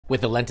With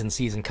the Lenten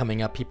season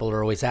coming up, people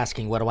are always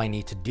asking, what do I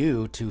need to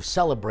do to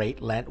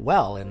celebrate Lent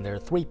well? And there are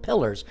three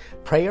pillars: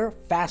 prayer,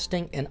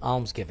 fasting, and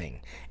almsgiving.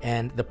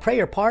 And the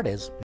prayer part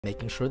is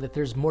making sure that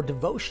there's more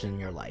devotion in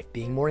your life,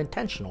 being more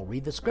intentional,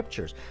 read the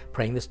scriptures,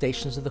 praying the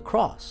Stations of the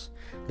Cross.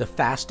 The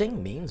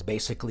fasting means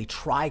basically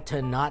try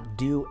to not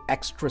do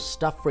extra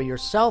stuff for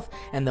yourself,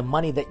 and the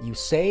money that you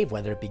save,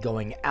 whether it be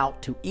going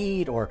out to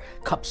eat or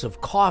cups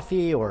of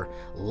coffee or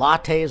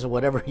lattes or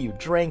whatever you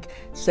drink,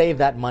 save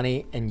that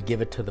money and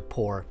give it to the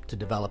poor to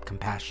develop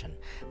compassion.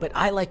 But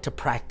I like to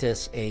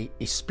practice a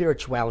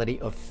spirituality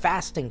of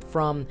fasting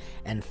from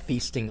and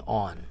feasting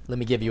on. Let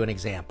me give you an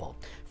example.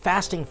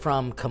 Fasting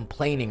from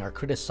complaining or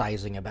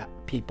criticizing about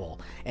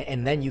people,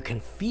 and then you can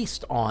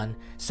feast on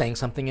saying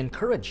something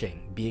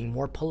encouraging, being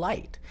more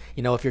polite.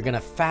 You know, if you're going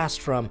to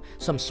fast from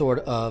some sort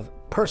of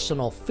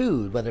personal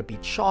food, whether it be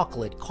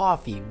chocolate,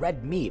 coffee,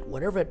 red meat,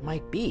 whatever it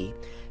might be,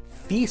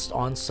 feast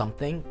on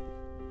something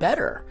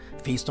better.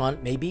 Feast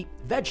on maybe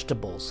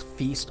vegetables,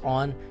 feast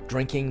on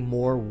drinking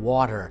more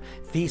water,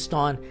 feast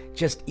on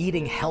just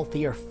eating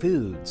healthier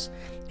foods.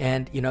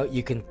 And you know,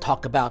 you can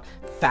talk about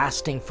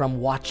fasting from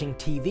watching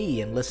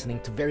TV and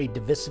listening to very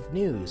divisive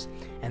news.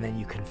 And then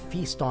you can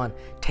feast on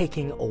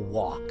taking a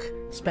walk,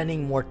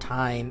 spending more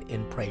time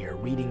in prayer,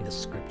 reading the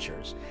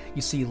scriptures.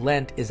 You see,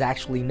 Lent is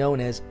actually known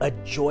as a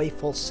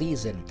joyful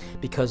season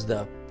because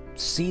the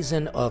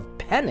season of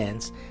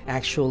penance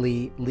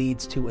actually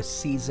leads to a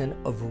season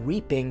of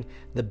reaping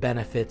the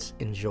benefits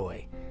in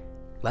joy.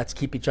 Let's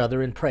keep each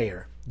other in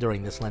prayer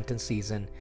during this Lenten season.